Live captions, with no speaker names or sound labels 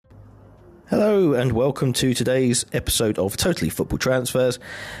Hello and welcome to today's episode of Totally Football Transfers.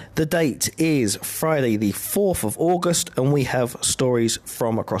 The date is Friday the 4th of August and we have stories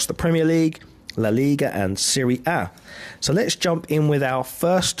from across the Premier League, La Liga and Serie A. So let's jump in with our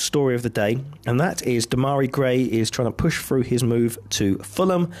first story of the day, and that is Demarai Gray is trying to push through his move to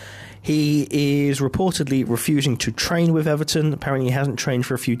Fulham. He is reportedly refusing to train with Everton. Apparently he hasn't trained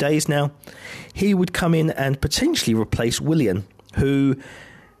for a few days now. He would come in and potentially replace Willian, who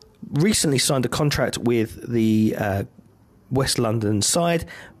recently signed a contract with the West London side,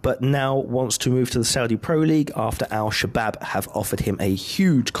 but now wants to move to the Saudi Pro League after Al Shabab have offered him a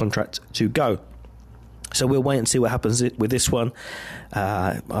huge contract to go. So we'll wait and see what happens with this one.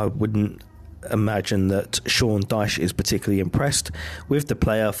 I wouldn't imagine that Sean Dyche is particularly impressed with the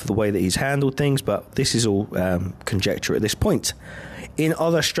player for the way that he's handled things, but this is all conjecture at this point. In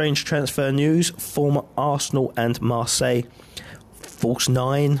other strange transfer news, former Arsenal and Marseille false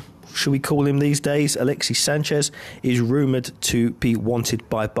nine, should we call him these days, Alexis Sanchez, is rumoured to be wanted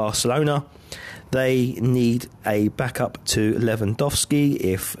by Barcelona. They need a backup to Lewandowski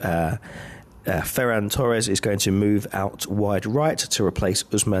if Ferran Torres is going to move out wide right to replace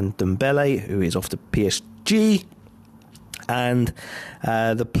Ousmane Dembele, who is off to PSG. And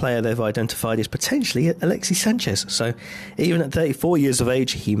the player they've identified is potentially Alexis Sanchez. So even at 34 years of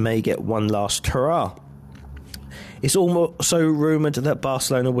age, he may get one last hurrah. It's also rumoured that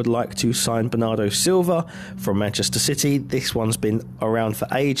Barcelona would like to sign Bernardo Silva from Manchester City. This one's been around for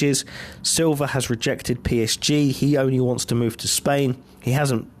ages. Silva has rejected PSG. He only wants to move to Spain. He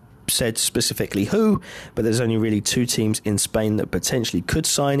hasn't said specifically who, but there's only really two teams in Spain that potentially could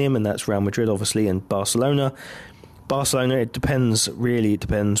sign him, and that's Real Madrid, obviously, and Barcelona. Barcelona, it depends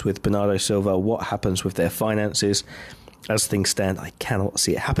with Bernardo Silva what happens with their finances. As things stand, I cannot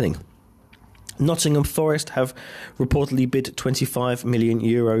see it happening. Nottingham Forest have reportedly bid 25 million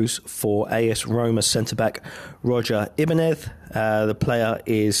euros for AS Roma centre-back Roger Ibanez. The player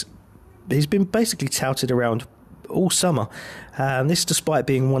he's been basically touted around all summer, and this despite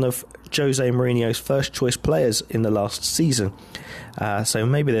being one of Jose Mourinho's first choice players in the last season. So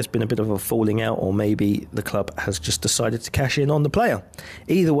maybe there's been a bit of a falling out, or maybe the club has just decided to cash in on the player.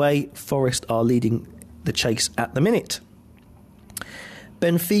 Either way, Forest are leading the chase at the minute.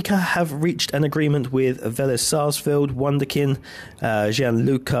 Benfica have reached an agreement with Vélez Sarsfield wonderkin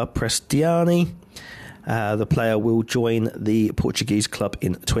Gianluca Prestiani. The player will join the Portuguese club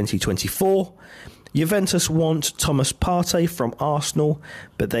in 2024. Juventus want Thomas Partey from Arsenal,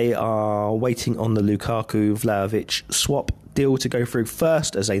 but they are waiting on the Lukaku-Vlahovic swap deal to go through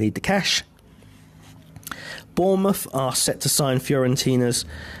first, as they need the cash. Bournemouth are set to sign Fiorentina's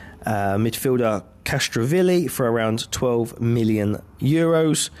midfielder Castrovili for around 12 million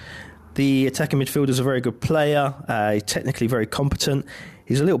euros. The attacking midfielder is a very good player, technically very competent.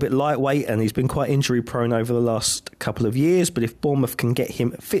 He's a little bit lightweight and he's been quite injury prone over the last couple of years, but if Bournemouth can get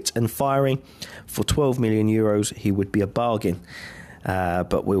him fit and firing for 12 million euros, he would be a bargain.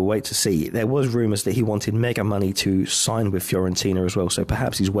 But we'll wait to see. There was rumours that he wanted mega money to sign with Fiorentina as well, so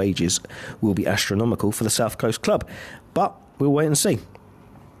perhaps his wages will be astronomical for the South Coast club. But we'll wait and see.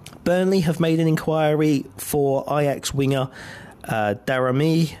 Burnley have made an inquiry for Ajax winger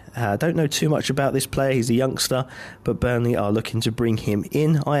Daramy. Don't know too much about this player. He's a youngster, but Burnley are looking to bring him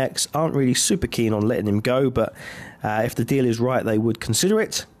in. Ajax aren't really super keen on letting him go, but if the deal is right, they would consider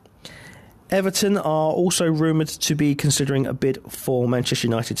it. Everton are also rumoured to be considering a bid for Manchester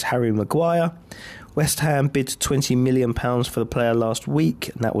United's Harry Maguire. West Ham bid £20 million for the player last week,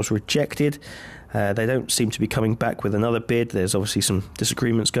 and that was rejected. They don't seem to be coming back with another bid. There's obviously some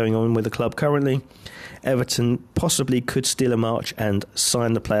disagreements going on with the club currently. Everton possibly could steal a march and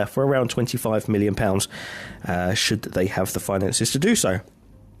sign the player for around £25 million, should they have the finances to do so.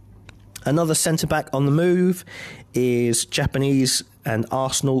 Another centre-back on the move is Japanese and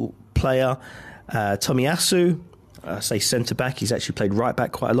Arsenal player Tomiyasu. I say centre-back, he's actually played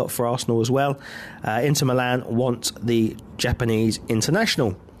right-back quite a lot for Arsenal as well. Inter Milan want the Japanese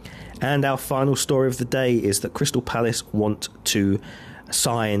international. And our final story of the day is that Crystal Palace want to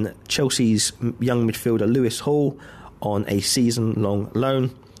sign Chelsea's young midfielder Lewis Hall on a season-long loan.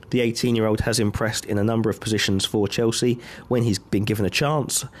 The 18-year-old has impressed in a number of positions for Chelsea when he's been given a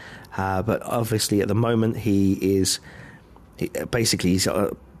chance. But obviously at the moment he's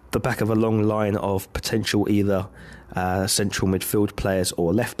the back of a long line of potential either central midfield players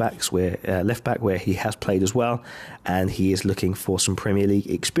or left back where he has played as well, and he is looking for some Premier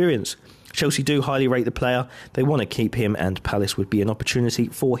League experience. Chelsea do highly rate the player. They want to keep him, and Palace would be an opportunity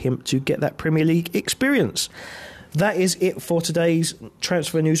for him to get that Premier League experience. That is it for today's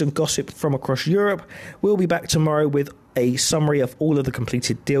transfer news and gossip from across Europe. We'll be back tomorrow with a summary of all of the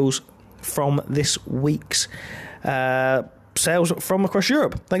completed deals from this week's sales from across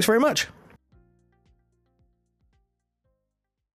Europe. Thanks very much.